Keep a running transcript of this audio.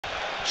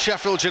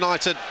Sheffield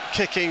United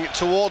kicking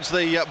towards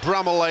the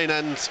Bramall Lane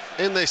end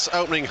in this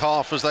opening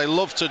half, as they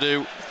love to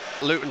do.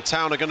 Luton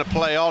Town are going to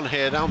play on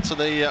here, down to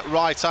the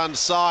right-hand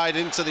side,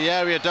 into the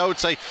area.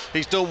 Doty,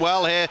 he's done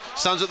well here,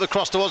 stands at the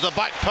cross towards the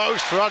back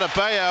post for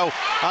Adebayo.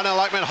 And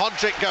like when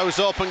Hodrick goes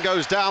up and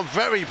goes down,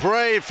 very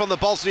brave from the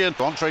Bosnian.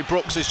 Andre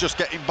Brooks is just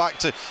getting back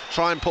to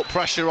try and put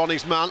pressure on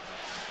his man.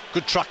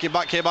 Good tracking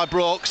back here by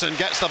Brooks, and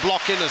gets the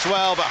block in as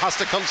well, but has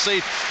to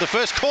concede the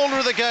first corner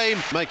of the game.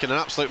 Making an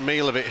absolute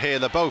meal of it here.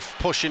 They're both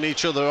pushing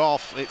each other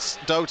off. It's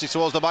Doty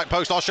towards the back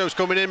post. Osho's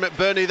coming in.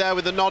 McBurney there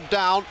with the nod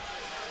down.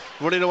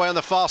 Running away on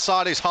the far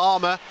side is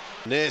Harmer.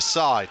 Near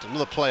side,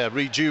 another player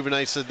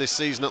rejuvenated this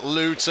season at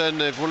Luton.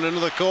 They've won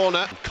another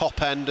corner.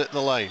 Cop end at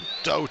the lane.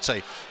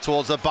 Doty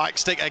towards the back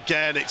stick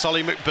again. It's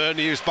Ollie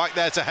McBurney who's back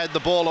there to head the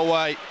ball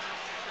away.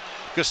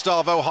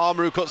 Gustavo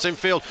Harmer who cuts in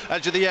field.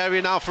 Edge of the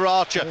area now for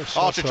Archer.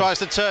 Archer tries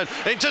to turn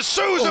into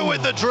Sousa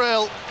with the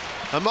drill.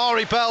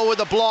 Amari Bell with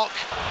the block.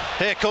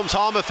 Here comes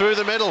Harmer through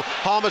the middle.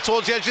 Harmer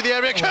towards the edge of the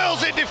area.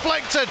 Curls it,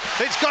 deflected.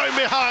 It's going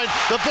behind.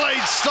 The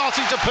blade's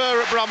starting to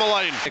purr at Bramall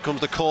Lane. Here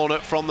comes the corner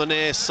from the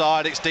near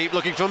side. It's deep,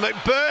 looking for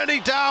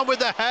McBurney, down with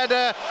the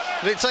header.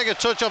 Did it take a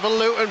touch off a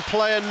Luton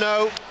player?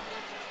 No.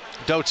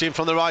 Doty in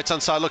from the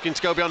right-hand side, looking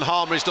to go beyond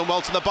Harmer. He's done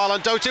well to the ball,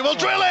 and Doty will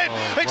drill it.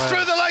 It's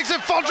through the legs of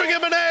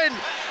Fodringham and in.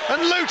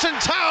 And Luton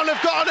Town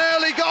have got an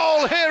early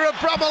goal here at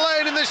Bramall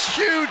Lane in this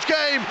huge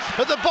game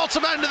at the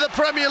bottom end of the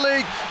Premier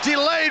League.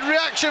 Delayed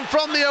reaction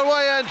from the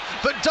away end,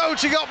 but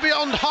Doty got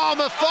beyond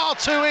Harmer far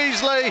too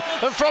easily,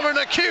 and from an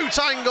acute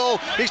angle,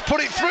 he's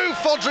put it through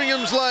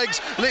Fodringham's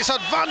legs, and it's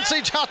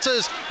advantage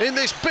Hatters in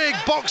this big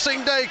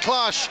Boxing Day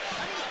clash.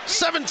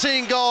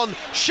 17 gone,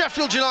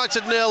 Sheffield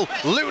United 0,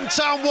 Luton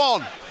Town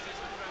 1.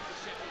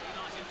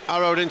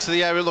 Arrowed into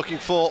the area looking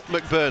for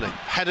McBurney.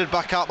 Headed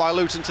back out by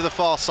Luton to the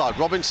far side.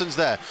 Robinson's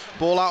there.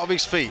 Ball out of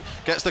his feet.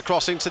 Gets the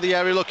cross into the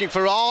area looking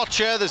for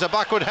Archer. There's a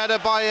backward header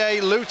by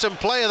a Luton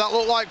player, that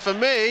looked like for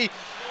me.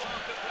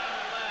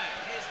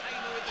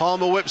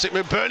 Harmer whips it.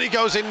 McBurney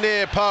goes in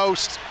near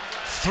post.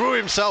 Threw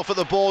himself at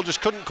the ball, just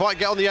couldn't quite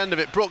get on the end of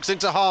it. Brooks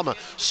into Harmer.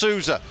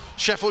 Sousa.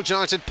 Sheffield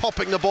United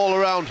popping the ball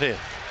around here.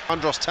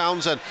 Andros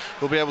Townsend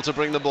will be able to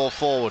bring the ball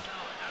forward.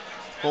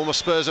 Former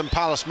Spurs and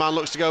Palace man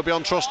looks to go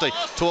beyond Trusty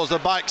towards the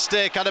back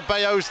stick.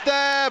 Adebayo's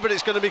there, but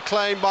it's going to be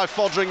claimed by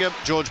Fodringham.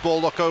 George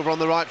Baldock over on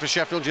the right for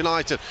Sheffield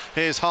United.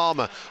 Here's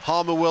Harmer.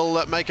 Harmer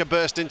will make a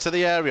burst into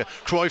the area.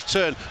 Cruyff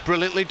turn,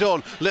 brilliantly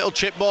done. Little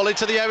chip ball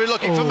into the area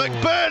looking for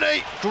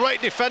McBurney.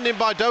 Great defending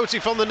by Doty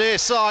from the near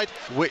side.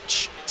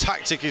 Which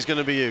tactic is going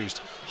to be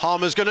used?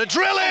 Harmer's going to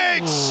drill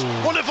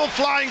it! Wonderful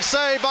flying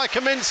save by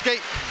Kaminski.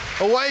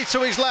 Away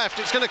to his left,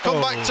 it's going to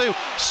come back to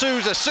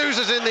Sousa.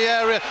 Sousa's in the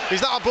area.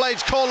 Is that a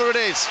Blades corner? It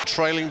is.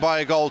 Trailing by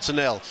a goal to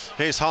nil.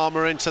 Here's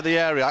Harmer into the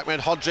area.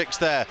 Ahmed Hodrick's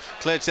there.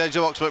 Cleared to the edge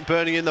of the box,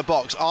 McBurney in the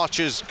box.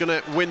 Archer's going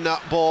to win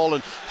that ball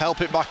and help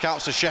it back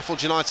out so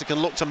Sheffield United can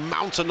look to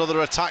mount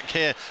another attack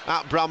here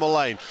at Bramall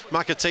Lane.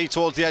 McAtee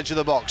towards the edge of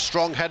the box.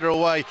 Strong header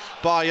away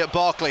by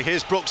Barkley.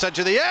 Here's Brooks, edge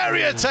of the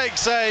area.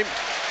 Takes aim.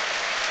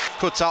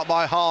 Cut out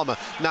by Harmer.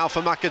 Now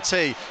for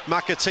McAtee.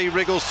 McAtee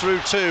wriggles through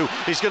two.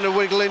 He's going to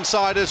wiggle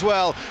inside as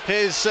well.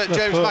 Here's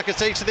James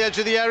McAtee to the edge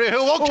of the area,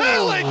 who will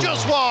kill it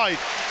just wide.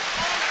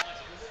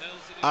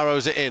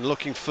 Arrows it in,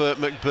 looking for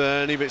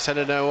McBurney, but it's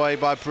headed away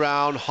by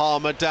Brown.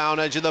 Harmer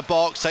down edge of the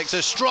box, takes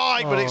a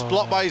strike, but it's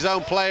blocked by his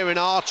own player in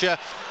Archer.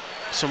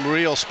 Some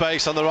real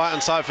space on the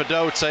right-hand side for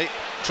Doty.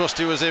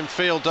 Trusty was in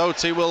field.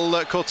 Doty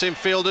will cut in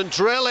field and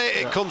drill it.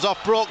 It comes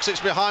off Brooks. It's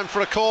behind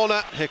for a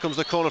corner. Here comes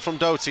the corner from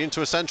Doty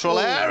into a central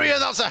area.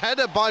 That's a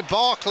header by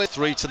Barkley.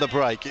 3 to the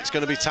break. It's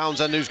going to be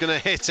Townsend who's going to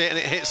hit it, and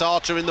it hits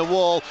Archer in the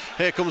wall.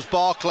 Here comes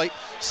Barkley.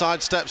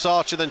 Sidesteps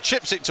Archer, then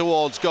chips it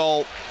towards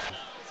goal.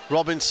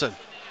 Robinson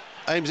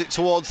aims it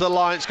towards the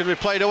line. It's going to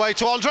be played away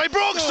to Andre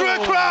Brooks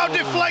through a crowd,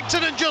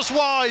 deflected and just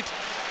wide.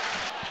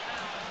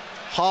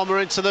 Harmer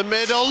into the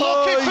middle,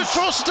 looking for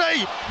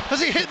Trusty.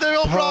 Has he hit the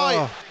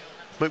upright?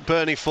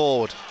 McBurney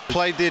forward.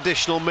 Played the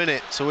additional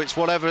minute, so it's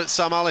whatever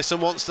Sam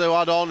Allison wants to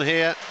add on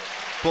here.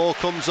 Ball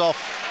comes off.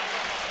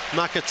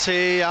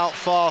 McAtee out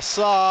far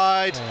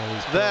side.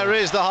 There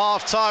is the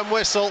half-time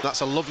whistle.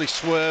 That's a lovely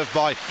swerve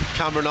by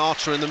Cameron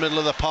Archer in the middle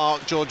of the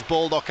park. George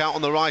Baldock out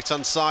on the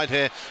right-hand side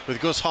here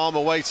with Gus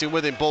Harmer waiting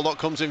with him. Baldock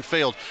comes in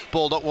field.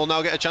 Baldock will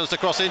now get a chance to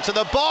cross into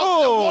the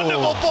box. A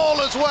wonderful ball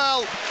as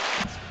well.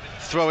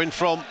 Throw in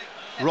from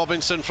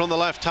Robinson from the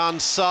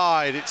left-hand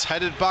side. It's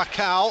headed back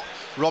out.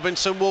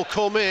 Robinson will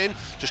come in,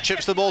 just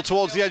chips the ball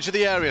towards the edge of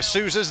the area.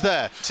 Sousa's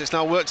there. It's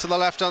now worked to the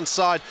left-hand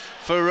side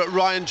for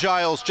Ryan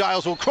Giles.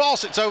 Giles will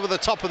cross. It's over the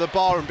top of the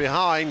bar and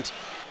behind.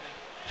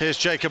 Here's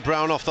Jacob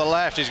Brown off the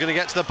left. He's going to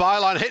get to the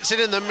byline, hits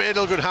it in the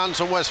middle. Good hands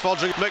from West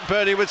Fodring.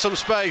 McBurney with some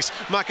space.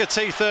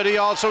 McAtee 30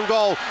 yards from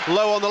goal.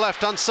 Lowe on the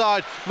left-hand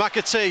side.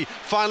 McAtee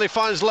finally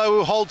finds Lowe,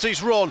 who holds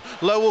his run.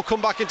 Lowe will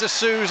come back into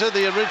Sousa.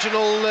 The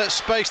original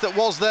space that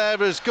was there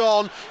has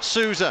gone.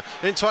 Sousa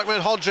into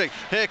Ahmed Hodrick.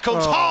 Here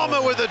comes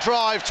Harmer with the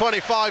drive,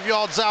 25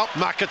 yards out.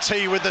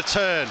 McAtee with the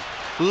turn.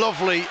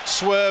 Lovely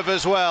swerve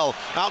as well.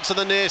 Out to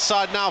the near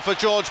side now for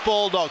George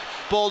Baldock.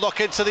 Baldock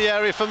into the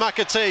area for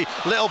McAtee.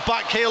 Little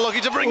back heel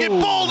looking to bring in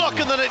Baldock,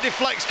 and then it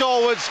deflects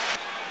goalwards.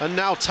 And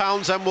now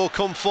Townsend will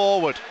come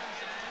forward.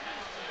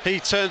 He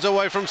turns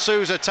away from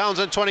Sousa.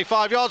 Townsend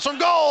 25 yards from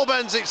goal.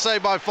 Bends it,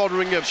 saved by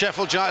Foderingham.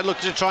 Sheffield United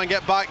looking to try and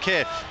get back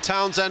here.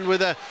 Townsend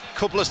with a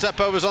couple of step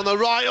overs on the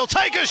right. He'll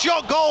take a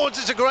shot goalwards.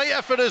 It's a great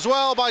effort as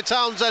well by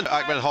Townsend.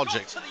 Ahmed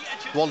Hodgick.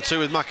 1-2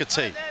 with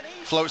McAtee.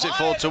 Floats it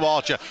forward to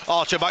Archer.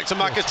 Archer back to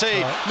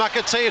McAtee.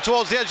 McAtee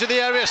towards the edge of the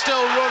area,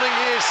 still running.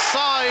 He is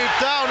side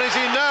down, is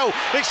he? No,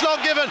 it's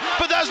not given.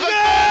 But there's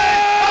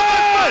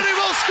McBurney. McBurney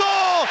will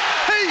score.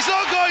 He's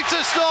not going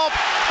to stop.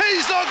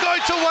 He's not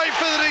going to wait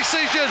for the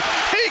decision.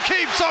 He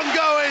keeps on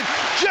going.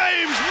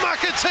 James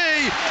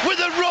McAtee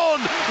with the run,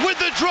 with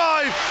the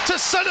drive to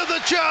set up the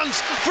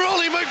chance for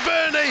Ollie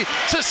McBurney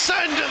to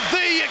send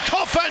the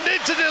Cop End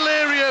into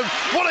delirium.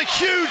 What a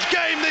huge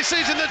game this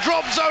is in the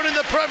drop zone in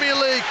the Premier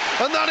League.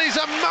 And that is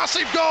a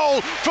massive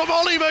goal from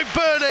Ollie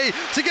McBurney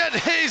to get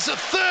his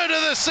third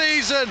of the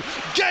season.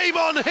 Game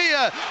on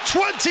here,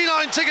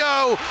 29 to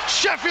go.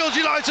 Sheffield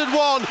United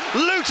 1,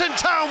 Luton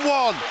Town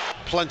 1.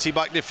 Plenty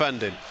back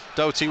defending.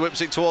 Doty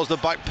whips it towards the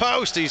back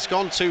post. He's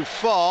gone too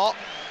far.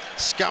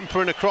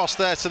 Scampering across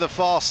there to the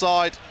far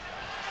side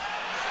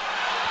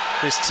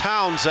is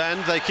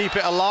Townsend. They keep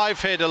it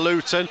alive here to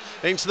Luton.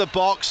 Into the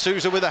box.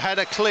 Sousa with a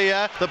header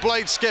clear. The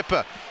Blade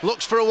skipper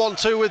looks for a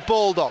 1-2 with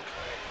Baldock.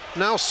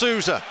 Now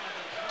Sousa.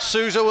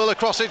 Sousa will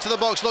across into the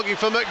box looking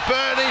for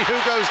McBurney,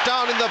 who goes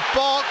down in the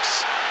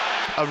box.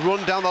 A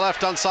run down the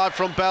left-hand side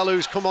from Bell,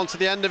 who's come onto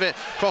the end of it.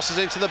 Crosses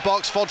into the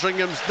box.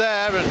 Fodringham's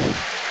there, and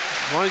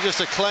why just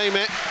to claim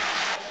it.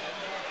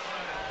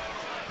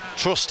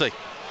 Trusty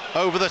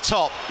over the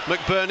top.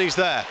 McBurney's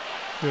there.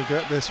 You'll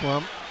get this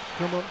one.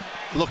 Come on.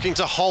 Looking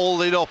to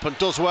hold it up and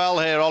does well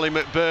here, Ollie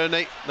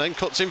McBurney. Then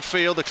cuts in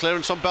field. The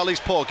clearance on Belly's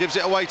paw gives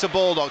it away to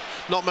Baldock.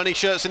 Not many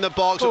shirts in the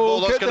box, and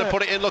Baldock's going to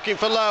put it in looking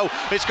for Lowe.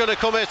 It's going to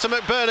come here to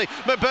McBurney.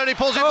 McBurney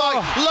pulls it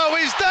back. Lowe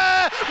is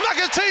there.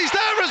 McAtee's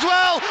there as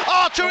well.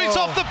 Archer is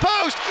off the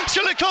post.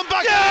 Shall it come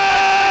back?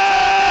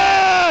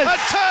 Yes!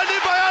 And turned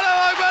in by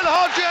Ahmed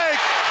Hodgick.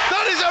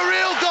 That is a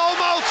real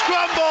goal-mouth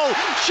scramble.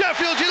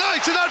 Sheffield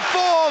United had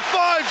 4,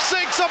 5,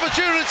 6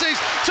 opportunities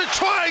to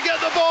try and get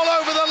the ball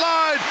over the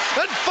line,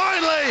 and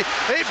finally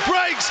it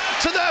breaks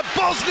to their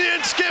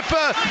Bosnian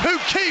skipper, who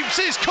keeps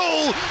his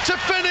cool to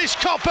finish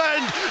Cop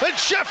End, and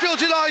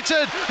Sheffield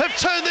United have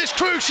turned this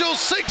crucial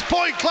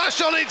 6-point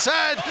clash on its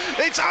head.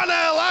 It's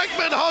Anel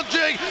Ahmed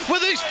Hodgick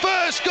with his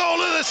first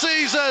goal of the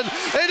season.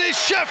 It is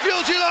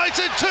Sheffield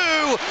United 2,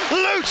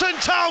 Luton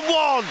Town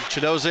 1.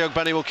 Chinozie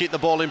Ogbeni will keep the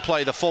ball in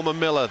play. The former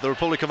Miller, the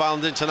Republic of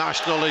Ireland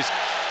international, is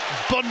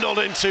bundled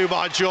into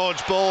by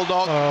George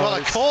Baldock. Well,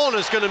 a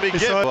corner's going to be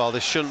given. Well,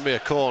 this shouldn't be a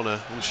corner.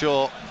 I'm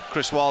sure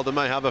Chris Wilder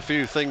may have a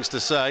few things to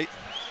say.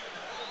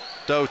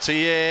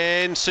 Doty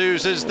in,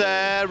 Sousa's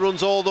there,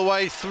 runs all the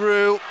way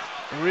through.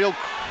 A real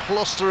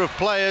cluster of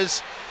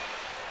players.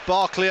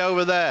 Barkley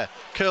over there,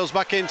 curls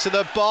back into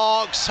the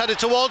box, headed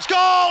towards goal,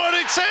 and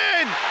it's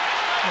in!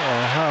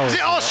 Is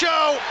it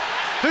Osho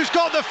who's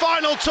got the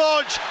final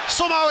touch?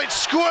 Somehow it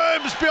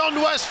squirms beyond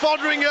West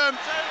Foderingham,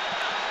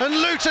 and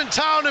Luton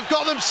Town have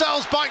got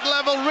themselves back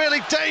level.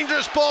 Really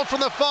dangerous ball from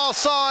the far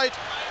side.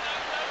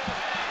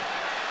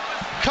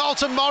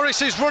 Carlton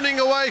Morris is running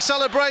away,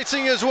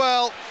 celebrating as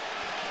well.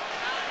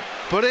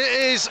 But it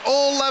is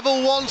all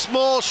level once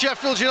more.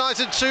 Sheffield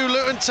United 2,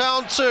 Luton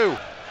Town 2.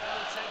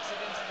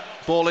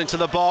 Ball into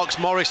the box.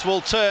 Morris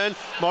will turn.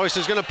 Morris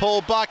is going to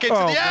pull back into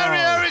the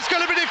area. No. It's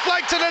going to be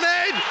deflected and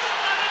in.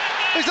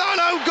 Is that an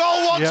own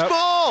goal once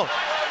more?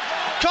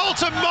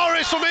 Carlton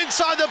Morris from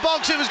inside the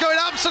box. It was going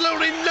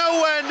absolutely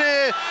nowhere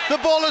near. The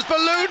ball has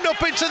ballooned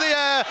up into the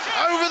air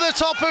over the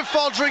top of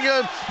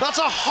Foderingham. That's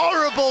a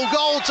horrible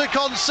goal to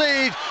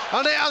concede,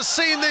 and it has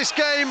seen this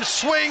game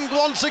swing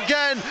once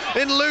again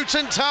in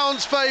Luton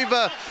Town's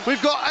favour.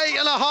 We've got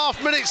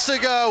 8.5 minutes to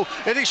go.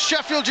 It is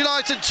Sheffield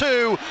United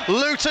 2,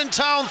 Luton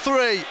Town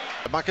 3.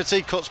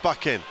 McAtee cuts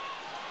back in.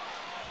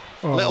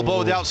 Little ball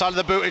with the outside of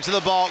the boot into the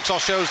box.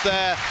 Osho's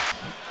there.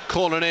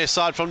 Corner near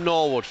side from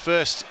Norwood.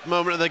 First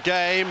moment of the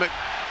game.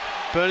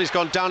 McBurney's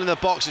gone down in the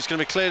box. It's going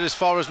to be cleared as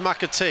far as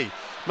McAtee.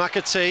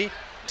 McAtee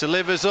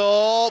delivers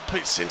up.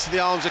 It's into the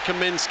arms of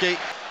Kaminski.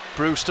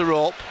 Brewster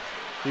up.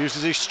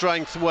 Uses his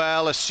strength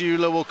well.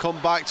 Asula will come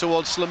back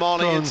towards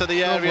Slimani into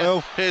the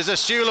area. Here's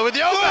Asula with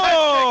the overhead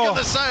kick and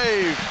the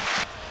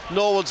save.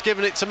 Norwood's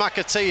giving it to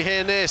McAtee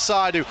here near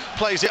side, who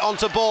plays it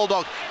onto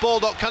Baldock.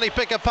 Baldock, can he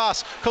pick a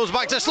pass? Comes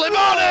back to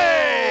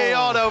Slimani!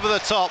 On over the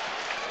top.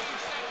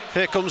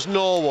 Here comes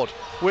Norwood,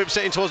 whips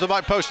it in towards the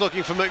back post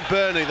looking for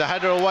McBurney. The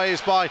header away is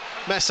by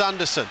Mess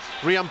Anderson.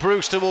 Ryan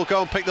Brewster will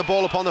go and pick the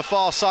ball up on the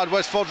far side.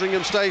 West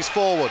Foderingham stays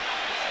forward.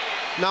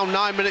 Now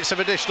 9 minutes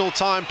of additional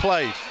time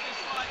played.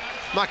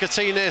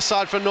 McAtee near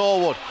side for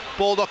Norwood.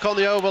 Baldock on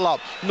the overlap.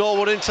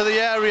 Norwood into the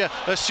area.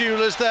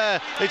 Asula's there.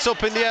 It's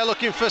up in the air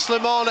looking for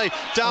Slimani.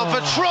 Down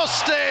for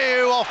Trusty,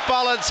 who off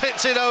balance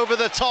hits it over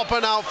the top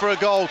and out for a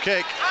goal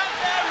kick.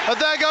 And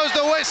there goes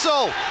the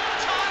whistle.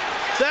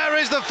 There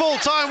is the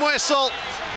full-time whistle.